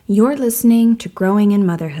You're listening to Growing in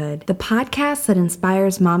Motherhood, the podcast that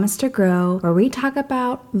inspires mamas to grow, where we talk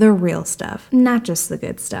about the real stuff, not just the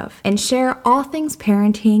good stuff, and share all things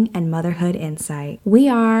parenting and motherhood insight. We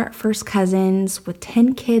are first cousins with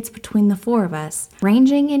 10 kids between the four of us,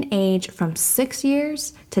 ranging in age from 6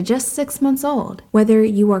 years to just 6 months old. Whether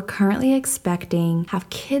you are currently expecting, have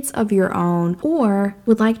kids of your own, or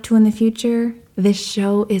would like to in the future, this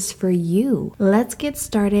show is for you. Let's get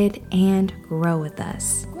started and grow with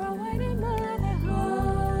us. Growing in motherhood,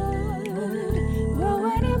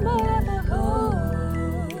 growing in motherhood,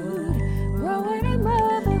 growing in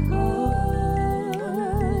motherhood.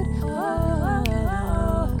 Oh,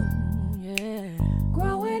 yeah.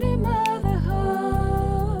 Growing in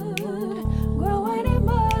motherhood, growing in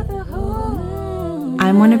motherhood.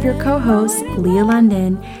 I'm one of your co-hosts, Leah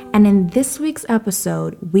London, and in this week's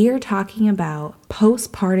episode, we are talking about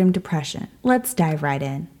postpartum depression. Let's dive right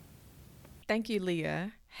in. Thank you,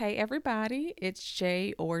 Leah. Hey, everybody, it's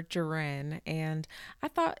Jay or Jaren, and I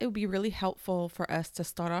thought it would be really helpful for us to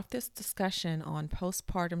start off this discussion on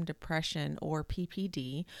postpartum depression or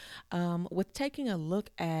PPD with taking a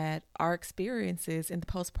look at our experiences in the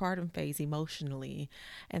postpartum phase emotionally.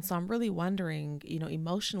 And so I'm really wondering,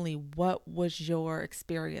 emotionally, what was your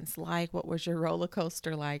experience like? What was your roller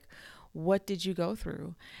coaster like? What did you go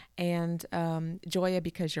through? And Joya,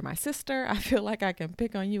 because you're my sister, I feel like I can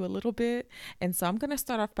pick on you a little bit. And so I'm going to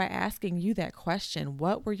start off by asking you that question.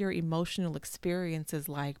 What were your emotional experiences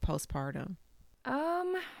like postpartum?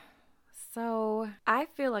 So I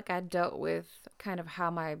feel like I dealt with kind of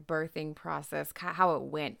how my birthing process, how it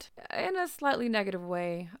went in a slightly negative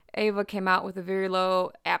way. Ava came out with a very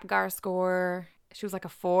low APGAR score. She was like a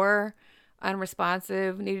 4,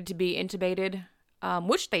 unresponsive, needed to be intubated.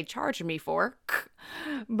 Which they charged me for.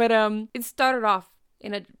 But it started off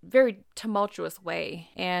in a very tumultuous way.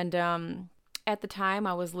 And at the time,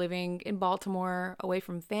 I was living in Baltimore, away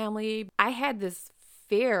from family. I had this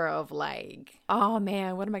fear of like, oh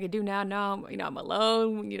man, what am I gonna do now? Now, I'm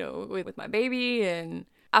alone, with my baby. And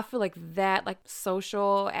I feel like that, like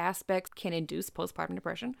social aspects can induce postpartum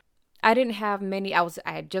depression. I didn't have many, I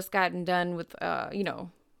had just gotten done with,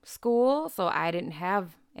 school. So I didn't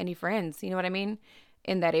have any friends, you know what I mean,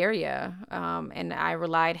 in that area. And I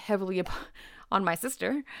relied heavily on my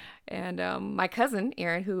sister and my cousin,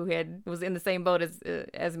 Erin, who was in the same boat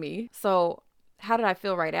as me. So how did I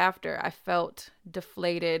feel right after? I felt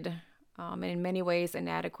deflated, and in many ways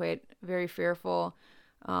inadequate, very fearful.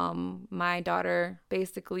 My daughter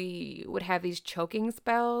basically would have these choking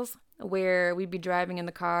spells where we'd be driving in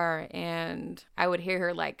the car and I would hear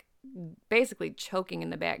her like basically choking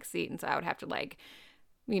in the back seat. And so I would have to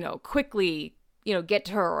quickly, get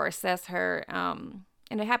to her or assess her. And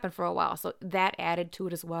it happened for a while. So that added to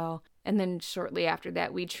it as well. And then shortly after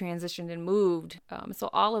that, we transitioned and moved.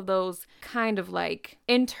 So all of those kind of like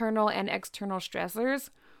internal and external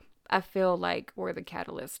stressors, I feel like were the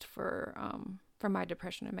catalyst for my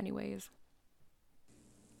depression in many ways.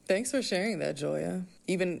 Thanks for sharing that, Joya.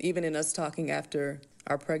 Even in us talking after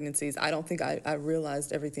our pregnancies, I don't think I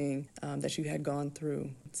realized everything that you had gone through.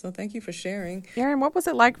 So thank you for sharing. Erin, what was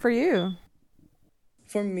it like for you?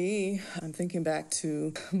 For me, I'm thinking back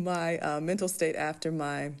to my mental state after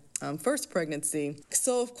my first pregnancy.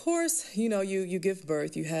 So of course, you give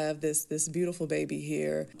birth, you have this beautiful baby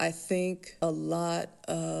here. I think a lot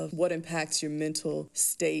of what impacts your mental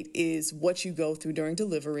state is what you go through during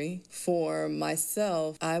delivery. For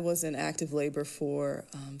myself, I was in active labor for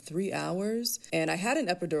 3 hours, and I had an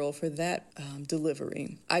epidural for that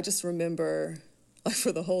delivery. I just remember, like,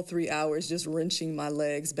 for the whole 3 hours, just wrenching my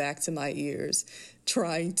legs back to my ears,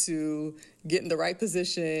 trying to get in the right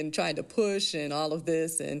position, trying to push and all of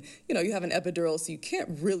this. And, you have an epidural, so you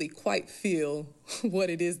can't really quite feel what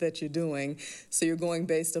it is that you're doing. So you're going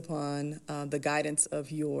based upon the guidance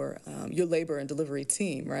of your labor and delivery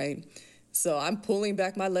team, right? So I'm pulling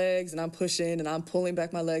back my legs and I'm pushing and I'm pulling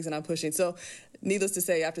back my legs and I'm pushing. So needless to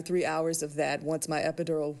say, after 3 hours of that, once my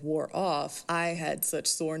epidural wore off, I had such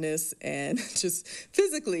soreness and just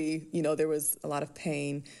physically, there was a lot of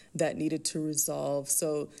pain that needed to resolve.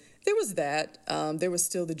 So there was that. There was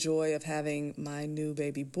still the joy of having my new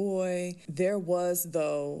baby boy. There was,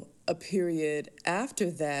 though, a period after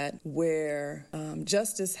that where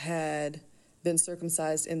Justice had been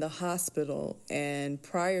circumcised in the hospital, and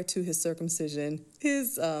prior to his circumcision,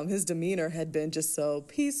 his demeanor had been just so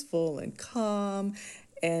peaceful and calm.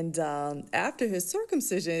 And after his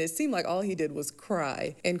circumcision, it seemed like all he did was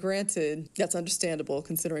cry. And granted, that's understandable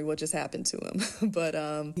considering what just happened to him. But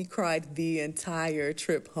he cried the entire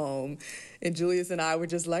trip home. And Julius and I were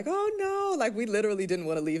just like, oh no, like we literally didn't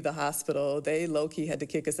want to leave the hospital. They low-key had to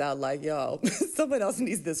kick us out like, yo, someone else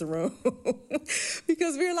needs this room.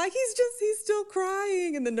 Because we were like, he's still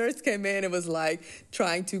crying. And the nurse came in and was like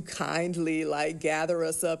trying to kindly like gather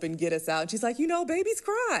us up and get us out. And she's like, babies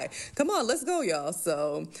cry. Come on, let's go, y'all.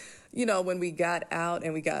 So, when we got out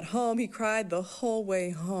and we got home, he cried the whole way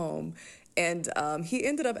home. And he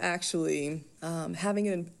ended up actually having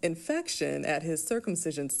an infection at his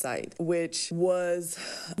circumcision site, which was,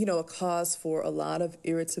 a cause for a lot of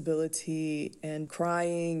irritability and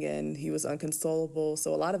crying, and he was unconsolable.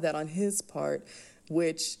 So a lot of that on his part,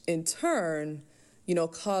 which in turn,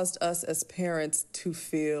 caused us as parents to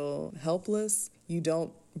feel helpless. You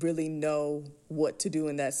don't really know what to do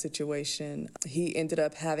in that situation. He ended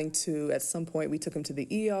up having to, at some point, we took him to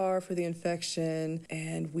the ER for the infection,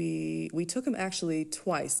 and we took him actually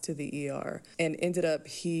twice to the ER, and ended up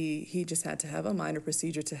he just had to have a minor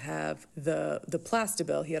procedure to have the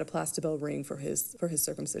Plastibell. He had a Plastibell ring for his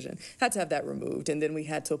circumcision. Had to have that removed, and then we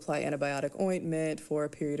had to apply antibiotic ointment for a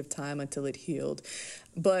period of time until it healed.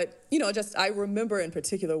 But, I remember in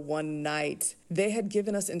particular one night, they had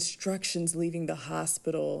given us instructions leaving the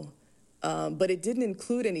hospital, but it didn't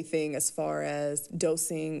include anything as far as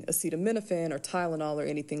dosing acetaminophen or Tylenol or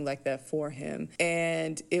anything like that for him.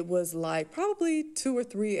 And it was like probably 2 or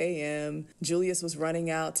 3 a.m. Julius was running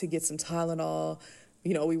out to get some Tylenol.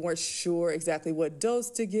 We weren't sure exactly what dose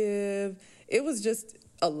to give. It was just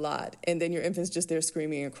a lot. And then your infant's just there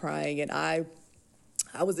screaming and crying. And I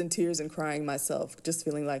was in tears and crying myself, just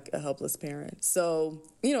feeling like a helpless parent. So,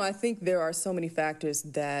 I think there are so many factors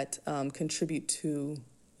that contribute to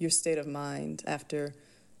your state of mind after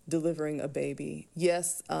delivering a baby.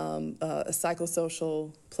 Yes,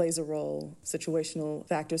 psychosocial plays a role, situational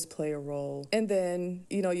factors play a role. And then,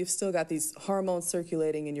 you've still got these hormones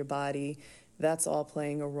circulating in your body. That's all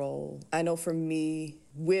playing a role. I know for me,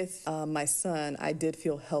 with my son, I did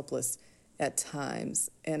feel helpless at times.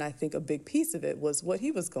 And I think a big piece of it was what he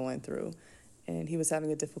was going through. And he was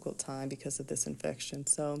having a difficult time because of this infection.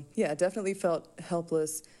 So, yeah, definitely felt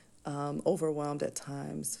helpless, overwhelmed at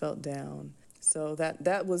times, felt down. So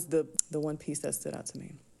that was the one piece that stood out to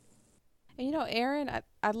me. And Erin,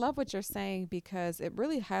 I love what you're saying, because it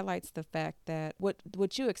really highlights the fact that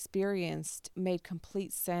what you experienced made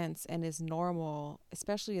complete sense and is normal,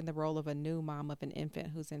 especially in the role of a new mom of an infant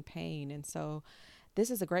who's in pain. And so this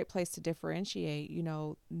is a great place to differentiate,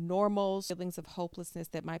 normal feelings of hopelessness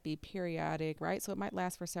that might be periodic, right? So it might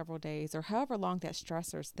last for several days or however long that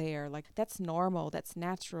stressor's there. Like, that's normal, that's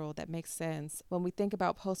natural, that makes sense. When we think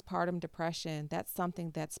about postpartum depression, that's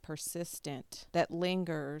something that's persistent, that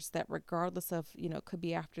lingers, that regardless of, could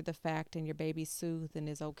be after the fact and your baby's soothed and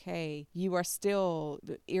is okay, you are still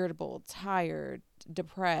irritable, tired,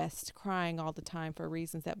 depressed, crying all the time for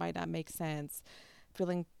reasons that might not make sense.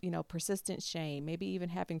 Feeling, persistent shame, maybe even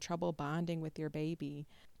having trouble bonding with your baby.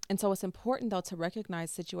 And so it's important, though, to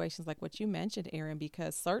recognize situations like what you mentioned, Erin,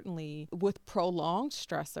 because certainly with prolonged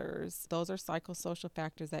stressors, those are psychosocial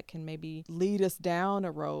factors that can maybe lead us down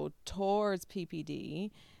a road towards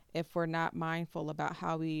PPD if we're not mindful about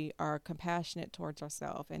how we are compassionate towards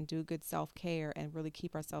ourselves and do good self-care and really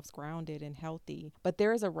keep ourselves grounded and healthy. But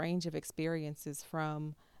there is a range of experiences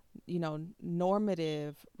from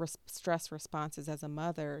normative stress responses as a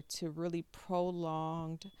mother to really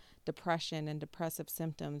prolonged depression and depressive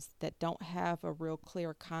symptoms that don't have a real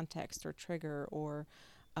clear context or trigger or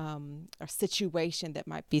a situation that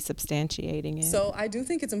might be substantiating it. So I do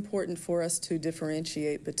think it's important for us to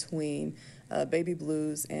differentiate between baby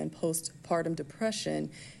blues and postpartum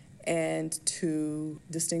depression, and to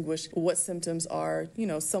distinguish what symptoms are,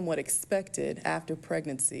 somewhat expected after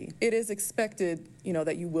pregnancy. It is expected,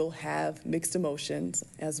 that you will have mixed emotions,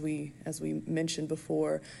 as we mentioned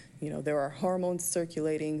before. There are hormones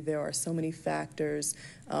circulating. There are so many factors,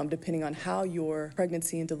 depending on how your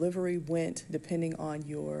pregnancy and delivery went, depending on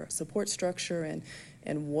your support structure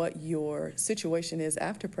and what your situation is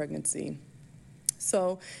after pregnancy.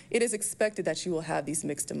 So it is expected that you will have these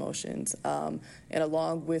mixed emotions. And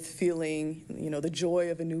along with feeling, the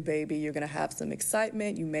joy of a new baby, you're going to have some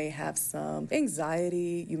excitement. You may have some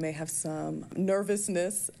anxiety. You may have some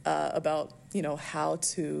nervousness about, how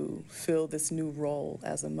to fill this new role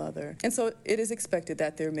as a mother. And so it is expected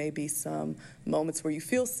that there may be some moments where you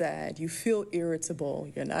feel sad, you feel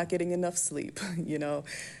irritable, you're not getting enough sleep,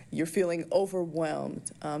 you're feeling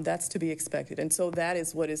overwhelmed. That's to be expected. And so that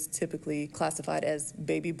is what is typically classified as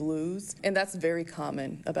baby blues. And that's very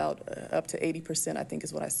common. About up to 80%, I think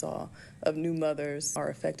is what I saw, of new mothers are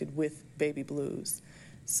affected with baby blues.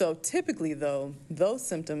 So typically, though, those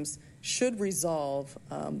symptoms should resolve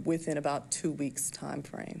within about 2 weeks time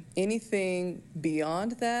frame. Anything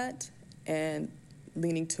beyond that and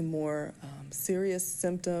leaning to more serious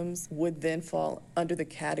symptoms would then fall under the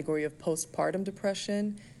category of postpartum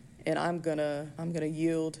depression. And I'm gonna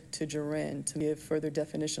yield to Jaren to give further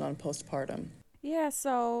definition on postpartum. Yeah,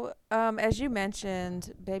 so as you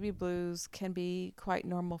mentioned, baby blues can be quite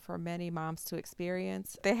normal for many moms to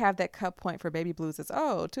experience. They have that cut point for baby blues. It's,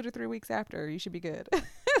 2 to 3 weeks after, you should be good.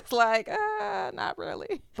 It's like, not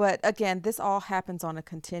really. But again, this all happens on a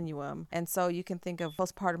continuum. And so you can think of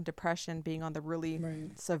postpartum depression being on the really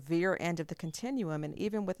severe end of the continuum. And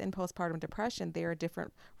even within postpartum depression, there are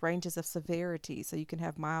different ranges of severity. So you can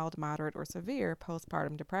have mild, moderate, or severe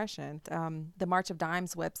postpartum depression. The March of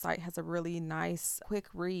Dimes website has a really nice quick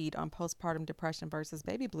read on postpartum depression versus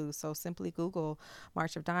baby blues. So simply Google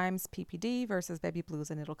March of Dimes PPD versus baby blues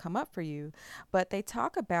and it'll come up for you. But they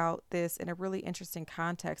talk about this in a really interesting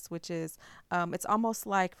context, which is it's almost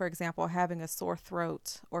like, for example, having a sore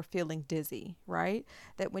throat or feeling dizzy, right?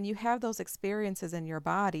 That when you have those experiences in your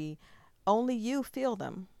body, only you feel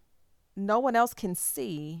them. No one else can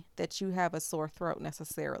see that you have a sore throat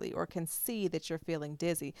necessarily, or can see that you're feeling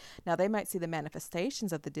dizzy. Now, they might see the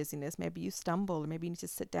manifestations of the dizziness. Maybe you stumble, or maybe you need to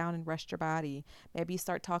sit down and rest your body. Maybe you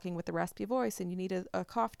start talking with a raspy voice and you need a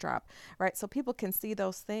cough drop, right? So people can see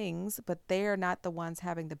those things, but they're not the ones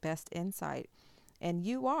having the best insight. And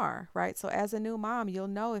you are, right? So as a new mom, you'll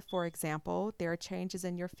know if, for example, there are changes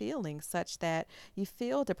in your feelings such that you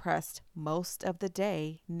feel depressed most of the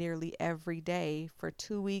day, nearly every day for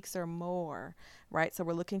 2 weeks or more, right? So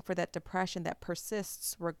we're looking for that depression that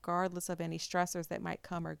persists regardless of any stressors that might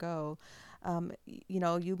come or go.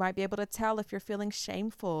 You might be able to tell if you're feeling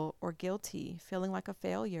shameful or guilty, feeling like a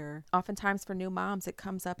failure. Oftentimes for new moms, it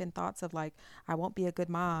comes up in thoughts of like, I won't be a good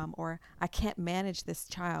mom, or I can't manage this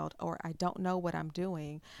child, or I don't know what I'm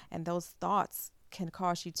doing. And those thoughts can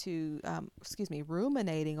cause you to,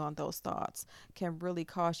 ruminating on those thoughts can really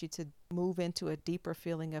cause you to move into a deeper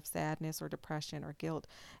feeling of sadness or depression or guilt.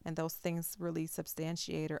 And those things really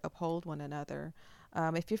substantiate or uphold one another.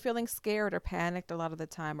 If you're feeling scared or panicked a lot of the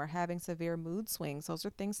time, or having severe mood swings, those are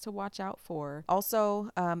things to watch out for. Also,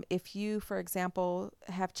 if you, for example,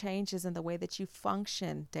 have changes in the way that you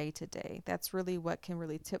function day to day, that's really what can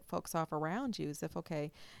really tip folks off around you. Is if,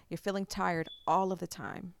 okay, you're feeling tired all of the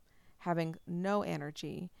time, having no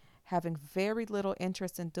energy, having very little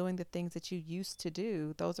interest in doing the things that you used to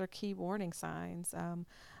do, those are key warning signs.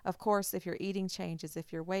 Of course, if your eating changes,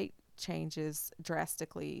 if your weight changes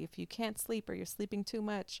drastically, if you can't sleep or you're sleeping too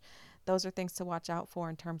much, those are things to watch out for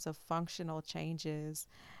in terms of functional changes.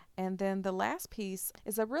 And then the last piece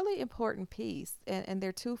is a really important piece, and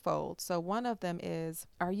they're twofold. So one of them is,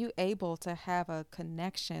 are you able to have a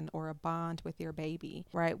connection or a bond with your baby,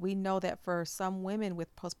 right? We know that for some women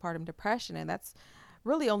with postpartum depression, and that's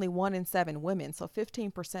really only 1 in 7 women, so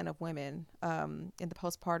 15% of women in the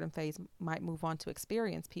postpartum phase might move on to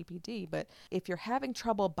experience PPD. But if you're having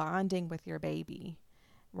trouble bonding with your baby,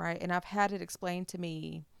 right, and I've had it explained to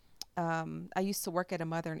me, I used to work at a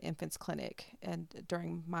mother and infants clinic, and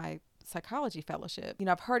during my psychology fellowship,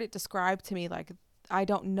 I've heard it described to me like, I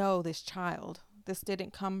don't know this child. This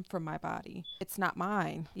didn't come from my body. It's not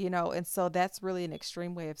mine, and so that's really an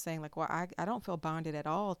extreme way of saying like, well, I don't feel bonded at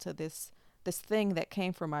all to this thing that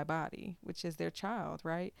came from my body, which is their child,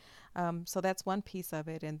 right? So that's one piece of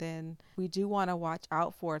it. And then we do want to watch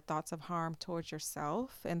out for thoughts of harm towards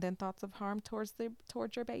yourself, and then thoughts of harm towards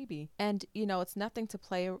your baby. And, it's nothing to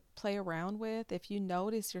play around with. If you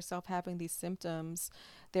notice yourself having these symptoms,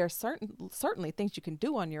 there are certainly things you can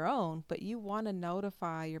do on your own, but you want to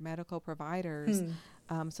notify your medical providers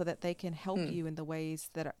so that they can help you in the ways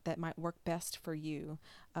that might work best for you.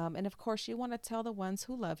 And of course, you want to tell the ones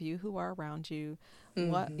who love you, who are around you,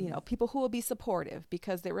 what, people who will be supportive,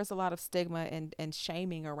 because there is a lot of stigma and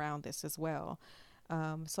shaming around this as well.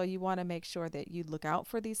 So you want to make sure that you look out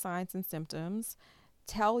for these signs and symptoms.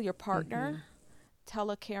 Tell your partner,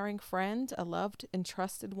 tell a caring friend, a loved and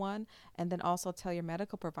trusted one, and then also tell your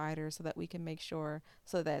medical provider so that they can make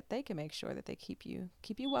sure that they keep you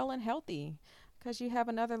well and healthy, because you have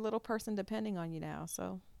another little person depending on you now.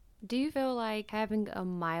 So do you feel like having a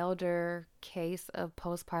milder case of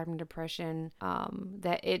postpartum depression,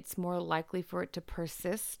 that it's more likely for it to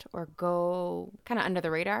persist or go kind of under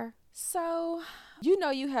the radar? So,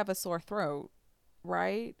 you have a sore throat,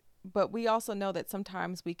 right? But we also know that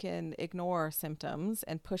sometimes we can ignore symptoms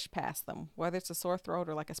and push past them, whether it's a sore throat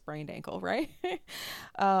or like a sprained ankle, right?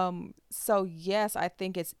 So yes, I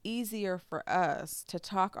think it's easier for us to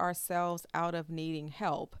talk ourselves out of needing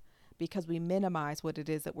help, because we minimize what it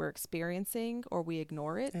is that we're experiencing, or we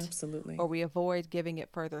ignore it, Absolutely. or we avoid giving it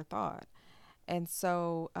further thought. And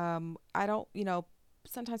so I don't,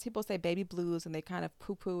 sometimes people say baby blues and they kind of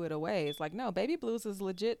poo-poo it away. It's like, no, baby blues is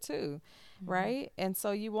legit too, right? And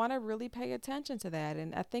so you want to really pay attention to that.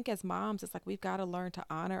 And I think as moms, it's like we've got to learn to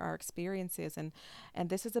honor our experiences, and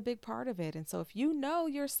this is a big part of it. And so if you know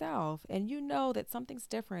yourself and you know that something's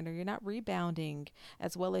different, or you're not rebounding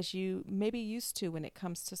as well as you maybe used to when it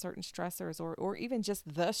comes to certain stressors, or even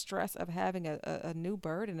just the stress of having a new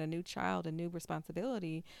burden, a new child, a new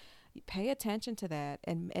responsibility, pay attention to that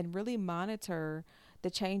and really monitor the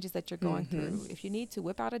changes that you're going through. If you need to,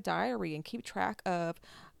 whip out a diary and keep track of,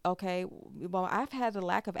 okay, well, I've had a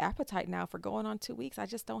lack of appetite now for going on 2 weeks. I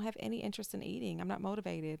just don't have any interest in eating. I'm not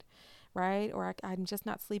motivated, right? Or I'm just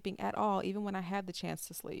not sleeping at all, even when I have the chance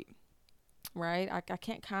to sleep. Right. I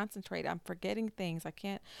can't concentrate. I'm forgetting things. I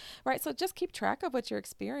can't. Right. So just keep track of what you're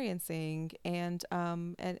experiencing. And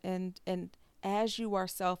as you are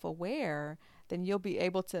self-aware, then you'll be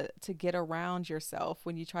able to get around yourself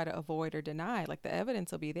when you try to avoid or deny. Like the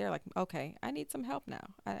evidence will be there. Like, okay, I need some help now.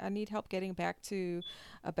 I need help getting back to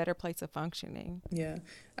a better place of functioning. Yeah,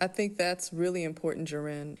 I think that's really important,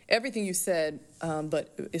 Jaren. Everything you said,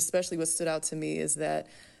 but especially what stood out to me is that,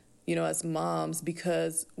 as moms,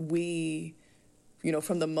 because we,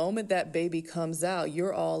 from the moment that baby comes out,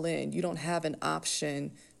 you're all in. You don't have an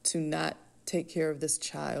option to not take care of this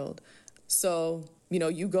child. So,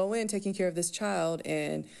 you go in taking care of this child,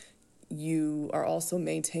 and you are also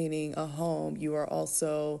maintaining a home. You are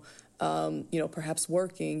also, perhaps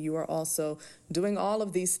working. You are also doing all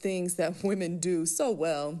of these things that women do so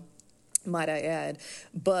well, might I add.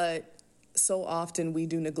 But so often we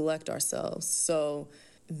do neglect ourselves. So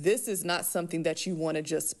this is not something that you want to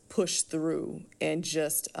just push through and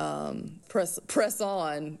just press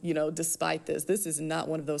on, despite this. This is not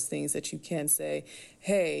one of those things that you can say,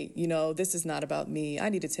 hey, this is not about me. I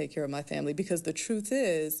need to take care of my family. Because the truth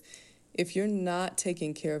is, if you're not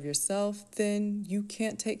taking care of yourself, then you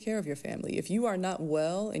can't take care of your family. If you are not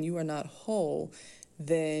well and you are not whole,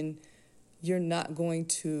 then you're not going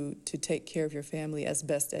to take care of your family as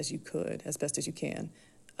best as you could, as best as you can.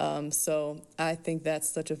 So I think that's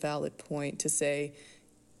such a valid point to say,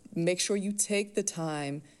 make sure you take the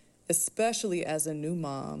time, especially as a new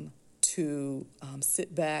mom, to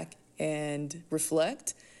sit back and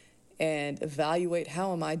reflect and evaluate,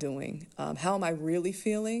 how am I doing? How am I really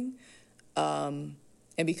feeling? And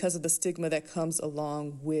because of the stigma that comes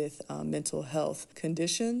along with mental health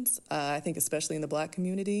conditions, I think especially in the Black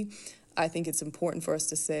community, I think it's important for us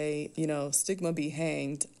to say, stigma be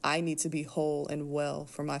hanged. I need to be whole and well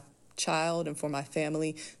for my child and for my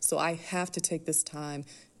family. So I have to take this time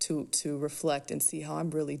to reflect and see how I'm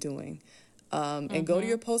really doing. And go to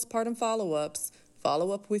your postpartum follow-ups.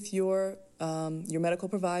 Follow up with your medical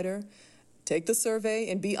provider. Take the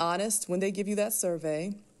survey and be honest when they give you that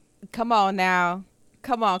survey. Come on now.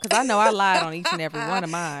 Come on, because I know I lied on each and every one of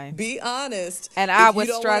mine. Be honest. And I If was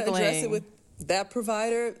you don't want to address struggling. it with that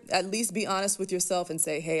provider, at least be honest with yourself and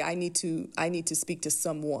say, hey, I need to speak to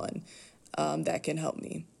someone that can help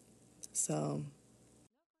me. So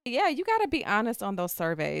Yeah, you got to be honest on those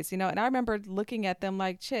surveys, And I remember looking at them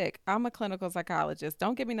like, chick, I'm a clinical psychologist.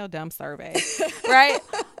 Don't give me no dumb survey, right?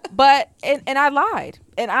 But and I lied,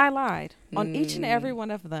 on each and every one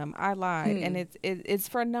of them. I lied, and it's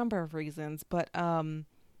for a number of reasons. But I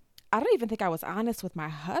don't even think I was honest with my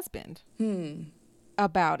husband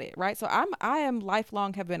about it, right? So I am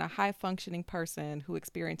lifelong have been a high functioning person who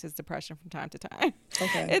experiences depression from time to time.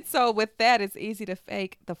 Okay. And so with that, it's easy to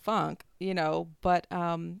fake the funk, but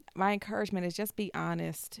my encouragement is just be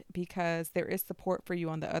honest, because there is support for you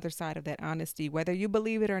on the other side of that honesty. Whether you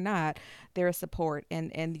believe it or not, there is support,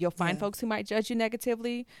 and you'll find folks who might judge you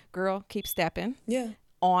negatively. Girl, keep stepping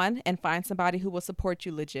on and find somebody who will support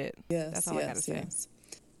you legit. Yes, that's all I gotta say. yes.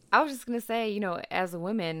 I was just going to say, as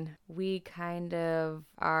women, we kind of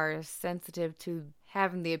are sensitive to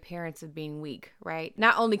having the appearance of being weak, right?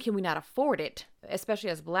 Not only can we not afford it, especially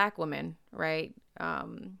as Black women, right?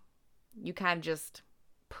 You kind of just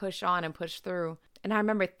push on and push through. And I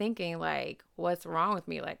remember thinking, like, what's wrong with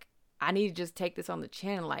me? Like, I need to just take this on the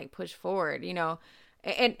chin, like push forward,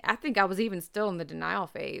 And I think I was even still in the denial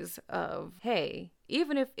phase of, hey,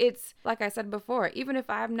 even if it's, like I said before, even if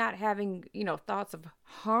I'm not having, thoughts of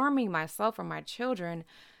harming myself or my children,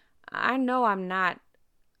 I know I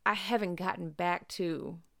haven't gotten back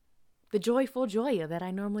to the joyful Joya that I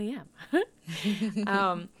normally am.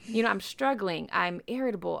 I'm struggling. I'm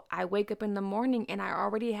irritable. I wake up in the morning and I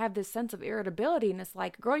already have this sense of irritability. And it's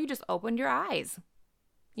like, girl, you just opened your eyes,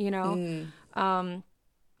 And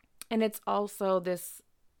it's also this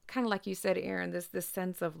kind of like you said, Erin, this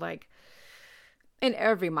sense of like, and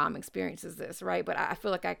every mom experiences this, right? But I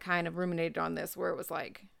feel like I kind of ruminated on this where it was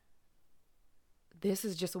like, this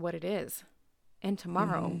is just what it is. And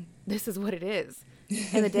tomorrow, this is what it is.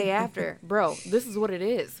 And the day after, bro, this is what it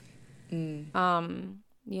is.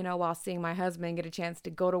 You know, while seeing my husband get a chance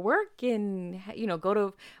to go to work and, you know, go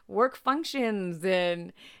to work functions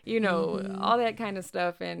and, you know, all that kind of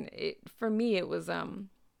stuff. And for me, it was,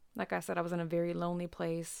 like I said, I was in a very lonely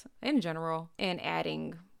place in general, and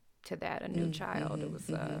adding to that a new child. It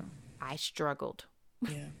was, I struggled.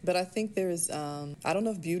 Yeah. But I think there's, I don't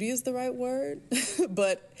know if beauty is the right word,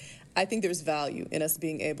 but I think there's value in us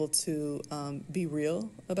being able to be real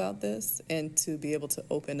about this and to be able to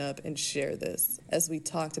open up and share this. As we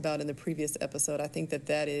talked about in the previous episode, I think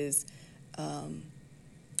that is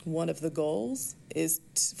one of the goals is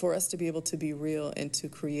for us to be able to be real and to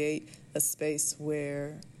create a space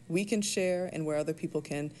where we can share and where other people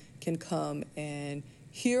can come and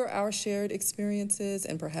hear our shared experiences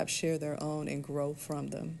and perhaps share their own and grow from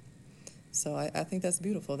them. So I think that's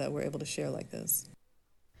beautiful that we're able to share like this.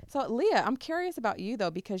 So Leah, I'm curious about you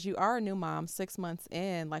though, because you are a new mom 6 months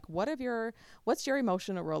in. Like, what's your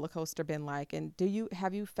emotional roller coaster been like? And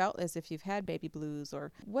have you felt as if you've had baby blues,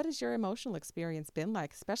 or what has your emotional experience been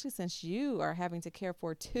like, especially since you are having to care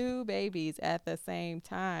for 2 babies at the same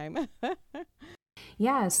time?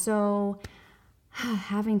 Yeah, so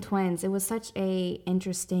having twins, it was such a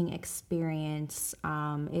interesting experience.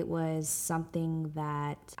 It was something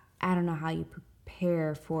that I don't know how you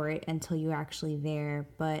prepare for it until you're actually there,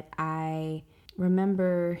 but I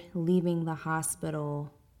remember leaving the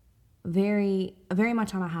hospital very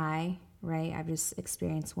much on a high, right? I've just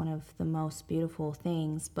experienced one of the most beautiful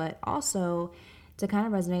things, but also to kind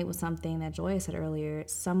of resonate with something that Joya said earlier,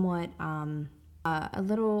 somewhat a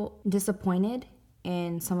little disappointed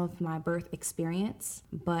in some of my birth experience,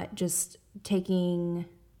 but just taking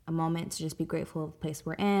a moment to just be grateful of the place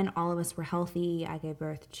we're in. All of us were healthy. I gave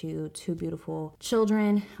birth to 2 beautiful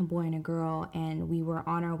children, a boy and a girl, and we were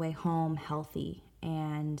on our way home healthy.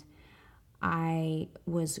 And I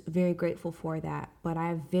was very grateful for that. But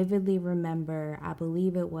I vividly remember, I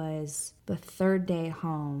believe it was the 3rd day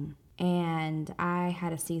home, and I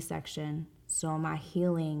had a C-section. So my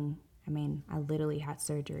healing, I literally had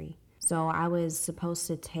surgery. So I was supposed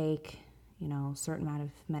to take, a certain amount of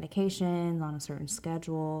medications on a certain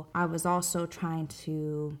schedule. I was also trying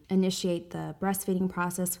to initiate the breastfeeding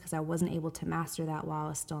process because I wasn't able to master that while I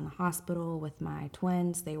was still in the hospital with my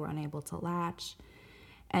twins. They were unable to latch.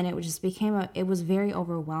 And it just it was very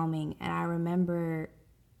overwhelming. And I remember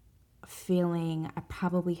feeling I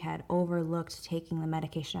probably had overlooked taking the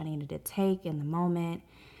medication I needed to take in the moment.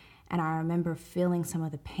 And I remember feeling some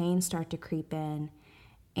of the pain start to creep in.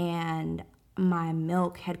 And my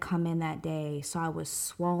milk had come in that day, so I was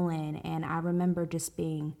swollen. And I remember just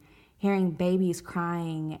hearing babies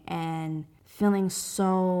crying and feeling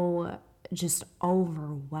so just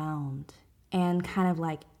overwhelmed and kind of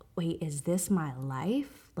like, wait, is this my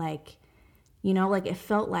life? Like, it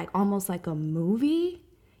felt like almost like a movie,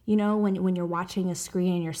 when you're watching a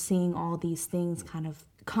screen and you're seeing all these things kind of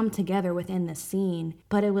come together within the scene.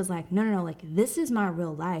 But it was like, no, like this is my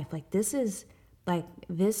real life. This is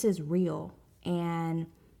real. And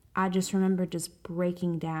I just remember just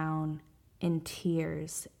breaking down in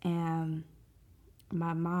tears. And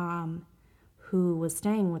my mom, who was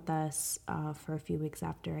staying with us for a few weeks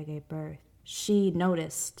after I gave birth, she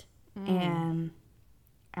noticed. And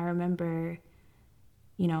I remember,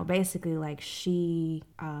 basically like she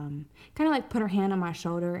kind of like put her hand on my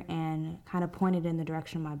shoulder and kind of pointed in the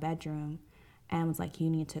direction of my bedroom and was like, you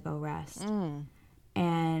need to go rest.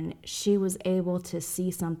 And she was able to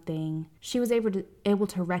see something. She was able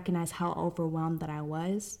to recognize how overwhelmed that I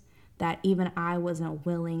was, that even I wasn't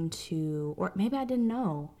willing to, or maybe I didn't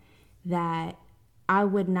know, that I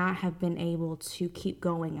would not have been able to keep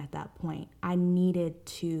going at that point. I needed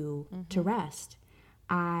to rest.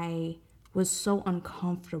 I was so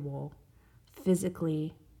uncomfortable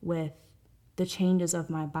physically with the changes of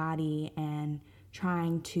my body and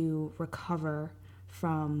trying to recover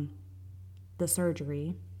from the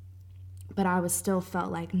surgery, but I was still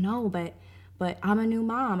felt like, no, but I'm a new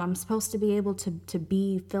mom. I'm supposed to be able to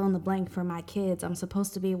be fill in the blank for my kids. I'm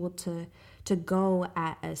supposed to be able to go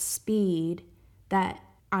at a speed that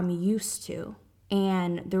I'm used to.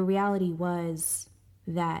 And the reality was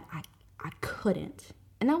that I couldn't.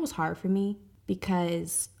 And that was hard for me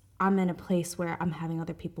because I'm in a place where I'm having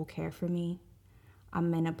other people care for me.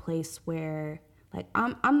 I'm in a place where like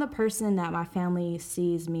I'm the person that my family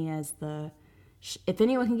sees me as if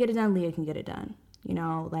anyone can get it done, Leah can get it done.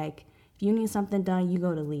 Like if you need something done, you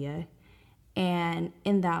go to Leah. And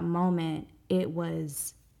in that moment, it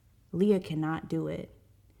was, Leah cannot do it.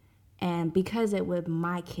 And because it was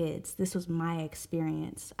my kids, this was my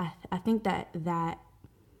experience, I think that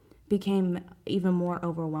became even more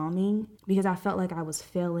overwhelming because I felt like I was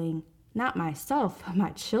failing, not myself, but my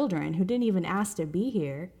children who didn't even ask to be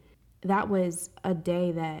here. That was a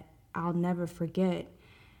day that I'll never forget.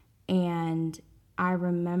 And I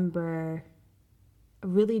remember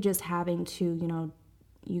really just having to,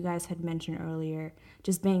 you guys had mentioned earlier,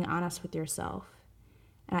 just being honest with yourself.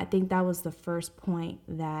 And I think that was the first point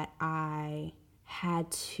that I had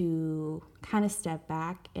to kind of step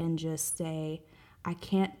back and just say, I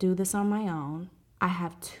can't do this on my own. I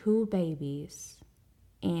have 2 babies.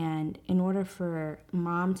 And in order for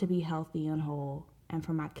mom to be healthy and whole, and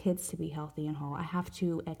for my kids to be healthy and whole, I have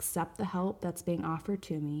to accept the help that's being offered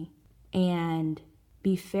to me and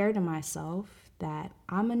be fair to myself that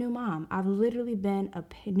I'm a new mom. I've literally been a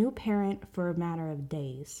new parent for a matter of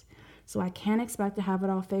days. So I can't expect to have it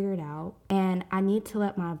all figured out. And I need to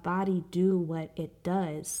let my body do what it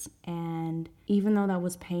does. And even though that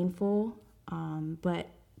was painful, but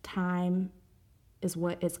time is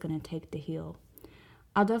what it's going to take to heal.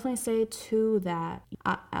 I'll definitely say too that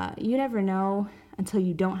you never know until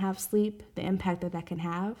you don't have sleep the impact that can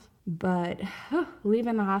have. But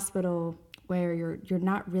leaving the hospital where you're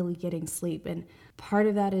not really getting sleep, and part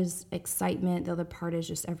of that is excitement, the other part is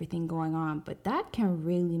just everything going on, but that can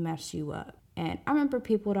really mess you up. And I remember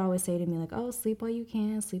people would always say to me like, oh, sleep while you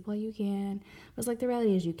can, sleep while you can. But it's like the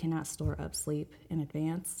reality is you cannot store up sleep in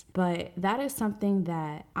advance. But that is something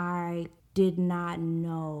that I did not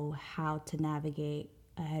know how to navigate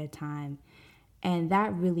ahead of time. And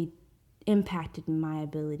that really impacted my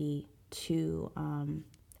ability to,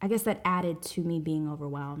 I guess that added to me being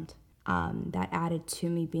overwhelmed. That added to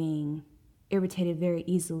me being irritated very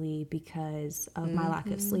easily because of my lack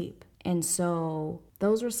of sleep. And so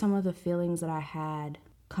those were some of the feelings that I had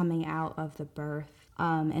coming out of the birth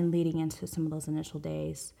and leading into some of those initial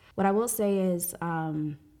days. What I will say is,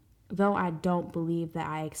 though I don't believe that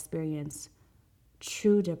I experienced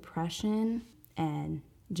true depression, and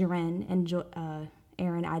Jaren and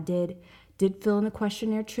Aaron, I did fill in the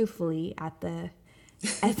questionnaire truthfully at the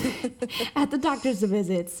doctor's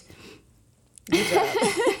visits.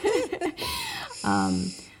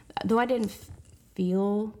 Though I didn't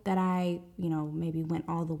feel that I, maybe went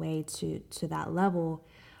all the way to that level,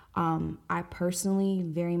 I personally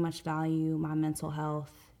very much value my mental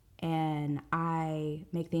health, and I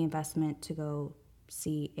make the investment to go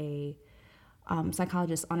see a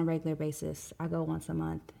psychologist on a regular basis. I go once a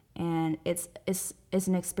month, and it's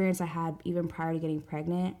an experience I had even prior to getting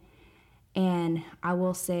pregnant. And I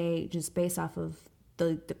will say, just based off of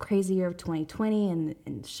the crazy year of 2020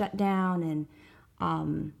 and shutdown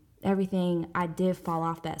and everything, I did fall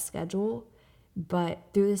off that schedule. But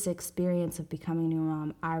through this experience of becoming a new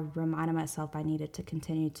mom, I reminded myself I needed to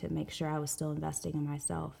continue to make sure I was still investing in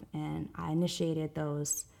myself. And I initiated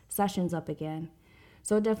those sessions up again.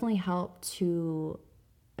 So it definitely helped to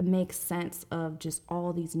make sense of just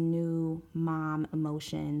all these new mom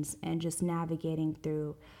emotions and just navigating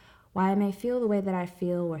through why I may feel the way that I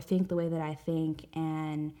feel or think the way that I think,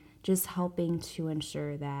 and just helping to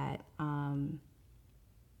ensure that,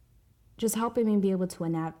 just helping me be able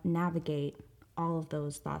to navigate all of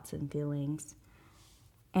those thoughts and feelings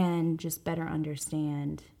and just better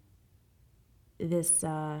understand this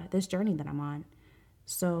journey that I'm on.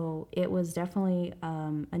 So it was definitely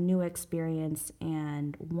a new experience,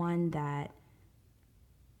 and one that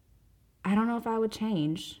I don't know if I would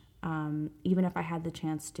change, even if I had the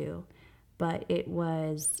chance to, but it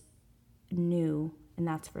was new, and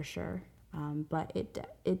that's for sure. But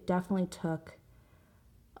it definitely took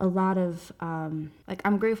a lot of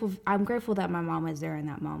I'm grateful that my mom was there in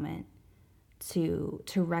that moment to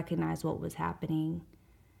recognize what was happening,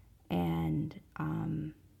 and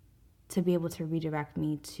to be able to redirect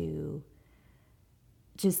me to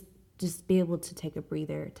just be able to take a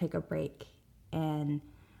breather, take a break, and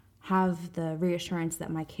have the reassurance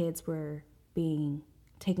that my kids were being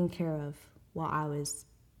taken care of while I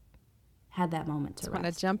had that moment to rest. I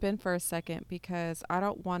want to jump in for a second because I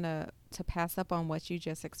don't want to pass up on what you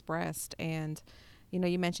just expressed. And,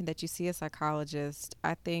 you mentioned that you see a psychologist.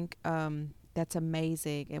 I think that's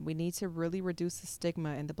amazing. And we need to really reduce the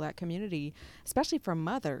stigma in the Black community, especially for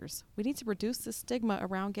mothers. We need to reduce the stigma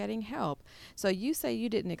around getting help. So you say you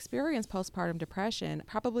didn't experience postpartum depression,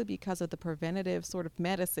 probably because of the preventative sort of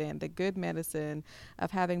medicine, the good medicine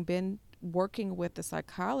of having been working with a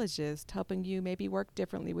psychologist, helping you maybe work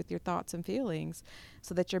differently with your thoughts and feelings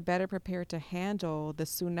so that you're better prepared to handle the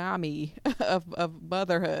tsunami of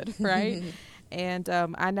motherhood, right? And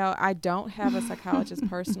I know I don't have a psychologist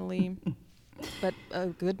personally, but a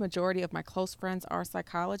good majority of my close friends are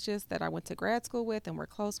psychologists that I went to grad school with and we're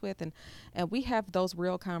close with, and we have those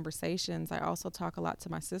real conversations. I also talk a lot to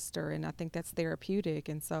my sister, and I think that's therapeutic.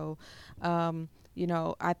 And so,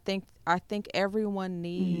 I think everyone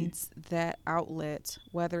needs that outlet,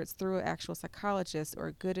 whether it's through an actual psychologist or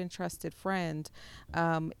a good and trusted friend.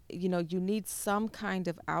 You need some kind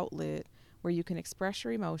of outlet where you can express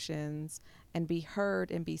your emotions and be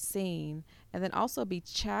heard and be seen, and then also be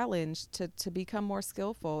challenged to become more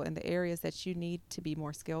skillful in the areas that you need to be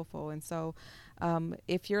more skillful. And so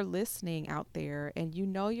if you're listening out there and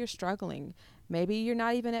you're struggling, maybe you're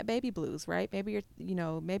not even at baby blues, right? Maybe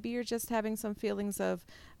you're just having some feelings of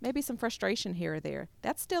maybe some frustration here or there.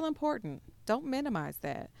 That's still important. Don't minimize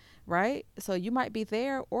that, right? So you might be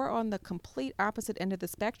there or on the complete opposite end of the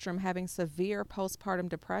spectrum having severe postpartum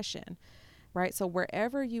depression, right? So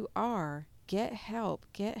wherever you are, get help,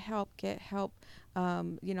 get help, get help.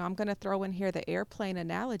 I'm going to throw in here the airplane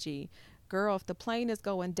analogy. Girl, if the plane is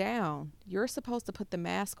going down, you're supposed to put the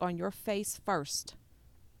mask on your face first,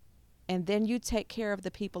 and then you take care of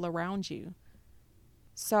the people around you.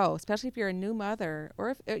 So, especially if you're a new mother, or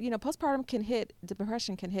if, postpartum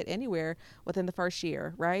depression can hit anywhere within the first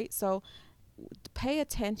year, right? So pay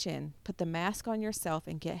attention, put the mask on yourself,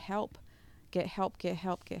 and get help. Get help, get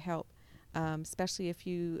help, get help. Especially if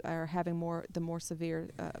you are having moderate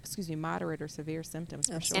or severe symptoms.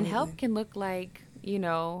 Absolutely. And help can look like,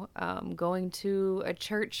 going to a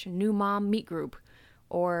church new mom meet group.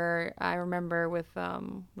 Or I remember with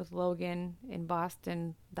Logan in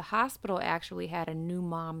Boston, the hospital actually had a new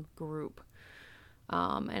mom group.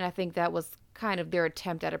 And I think that was kind of their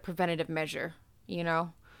attempt at a preventative measure,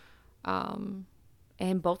 And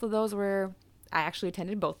both of those I actually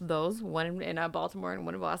attended both of those, one in Baltimore and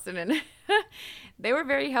one in Boston, and they were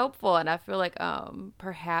very helpful. And I feel like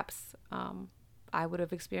perhaps I would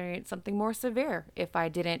have experienced something more severe if I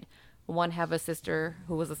didn't, one, have a sister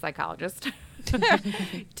who was a psychologist,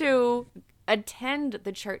 to attend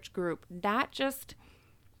the church group, not just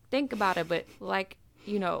think about it, but like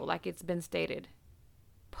it's been stated,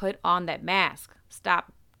 put on that mask,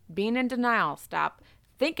 stop being in denial, stop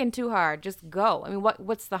thinking too hard, just go. I mean,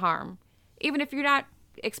 what's the harm? Even if you're not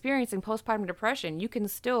experiencing postpartum depression, you can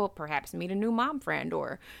still perhaps meet a new mom friend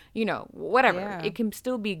or, whatever. Yeah. It can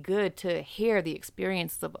still be good to hear the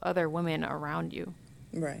experiences of other women around you.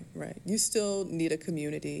 Right. You still need a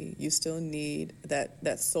community. You still need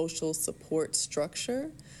that social support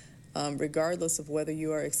structure, regardless of whether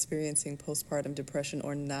you are experiencing postpartum depression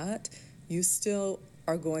or not. You still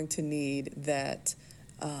are going to need that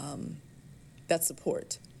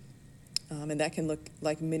support. And that can look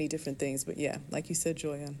like many different things. But yeah, like you said,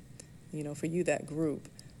 Joya, for you, that group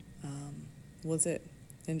was it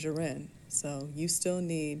in Jaren. So you still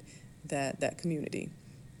need that community,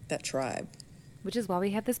 that tribe. Which is why we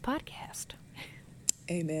have this podcast.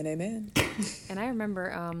 Amen. And I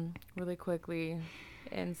remember really quickly,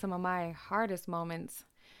 in some of my hardest moments,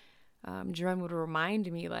 Jerome would remind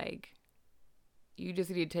me, like, you just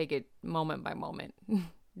need to take it moment by moment,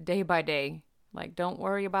 day by day. Like, don't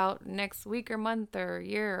worry about next week or month or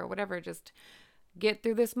year or whatever. Just get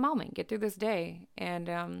through this moment, get through this day.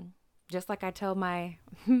 And just like I tell my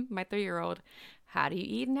 3-year-old, how do you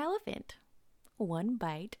eat an elephant? One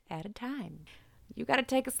bite at a time. You got to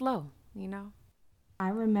take it slow, I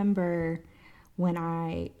remember when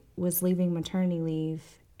I was leaving maternity leave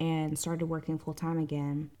and started working full time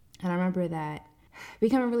again. And I remember that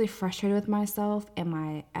becoming really frustrated with myself at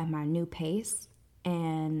my new pace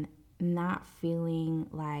and not feeling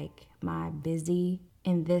like my busy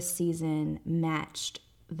in this season matched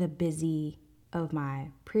the busy of my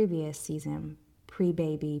previous season,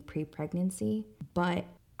 pre-baby, pre-pregnancy. But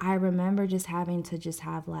I remember just having to just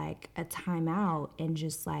have like a timeout and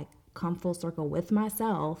just like come full circle with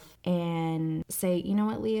myself and say, you know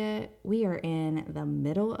what, Leah, we are in the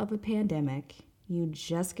middle of a pandemic. You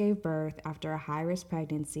just gave birth after a high-risk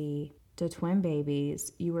pregnancy to twin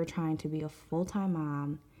babies. You were trying to be a full-time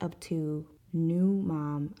mom of 2, new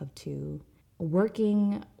mom of 2,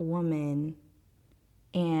 working woman,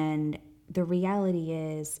 and the reality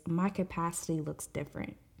is my capacity looks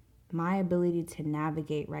different. My ability to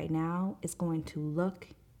navigate right now is going to look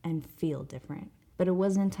and feel different. But it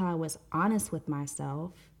wasn't until I was honest with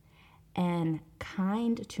myself and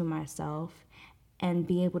kind to myself and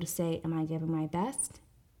be able to say, am I giving my best?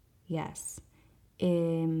 Yes.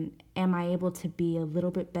 Am I able to be a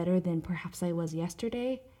little bit better than perhaps I was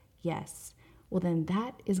yesterday? Yes. Well, then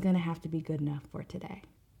that is going to have to be good enough for today.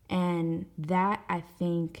 And that, I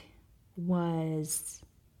think, was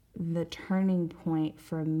the turning point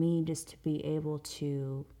for me just to be able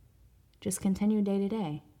to just continue day to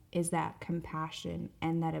day is that compassion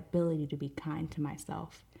and that ability to be kind to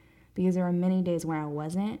myself. Because there were many days where I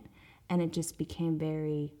wasn't, and it just became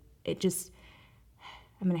I'm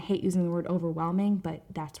going to hate using the word overwhelming, but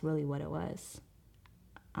that's really what it was.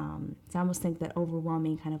 So I almost think that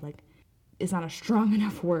overwhelming kind of like, it's not a strong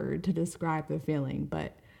enough word to describe the feeling,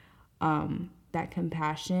 but that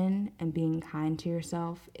compassion and being kind to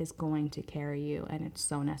yourself is going to carry you, and it's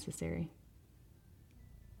so necessary.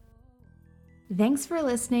 Thanks for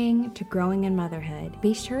listening to Growing in Motherhood.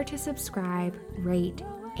 Be sure to subscribe, rate,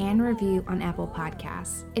 and review on Apple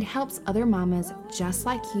Podcasts. It helps other mamas just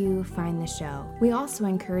like you find the show. We also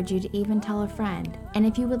encourage you to even tell a friend. And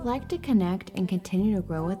if you would like to connect and continue to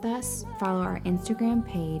grow with us, follow our Instagram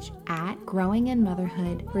page at Growing in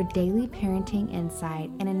Motherhood for daily parenting insight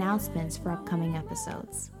and announcements for upcoming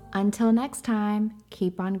episodes. Until next time,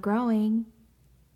 keep on growing.